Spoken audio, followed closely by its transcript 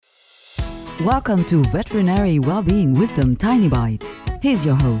Welcome to Veterinary Wellbeing Wisdom Tiny Bites. Here's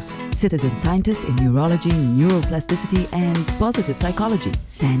your host, citizen scientist in neurology, neuroplasticity, and positive psychology,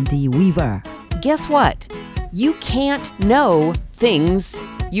 Sandy Weaver. Guess what? You can't know things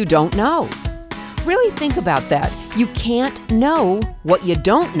you don't know. Really think about that. You can't know what you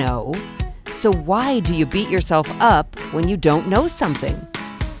don't know. So why do you beat yourself up when you don't know something?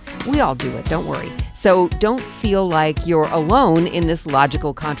 We all do it, don't worry. So don't feel like you're alone in this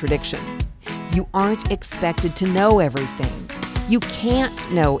logical contradiction. You aren't expected to know everything. You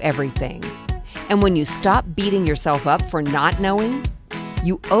can't know everything. And when you stop beating yourself up for not knowing,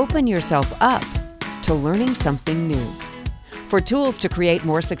 you open yourself up to learning something new. For tools to create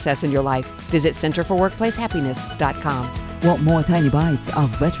more success in your life, visit centerforworkplacehappiness.com. Want more tiny bites of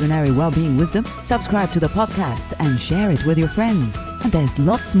veterinary well-being wisdom? Subscribe to the podcast and share it with your friends. And there's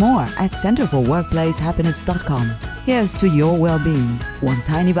lots more at centerforworkplacehappiness.com. Here's to your well-being, one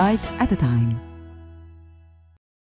tiny bite at a time.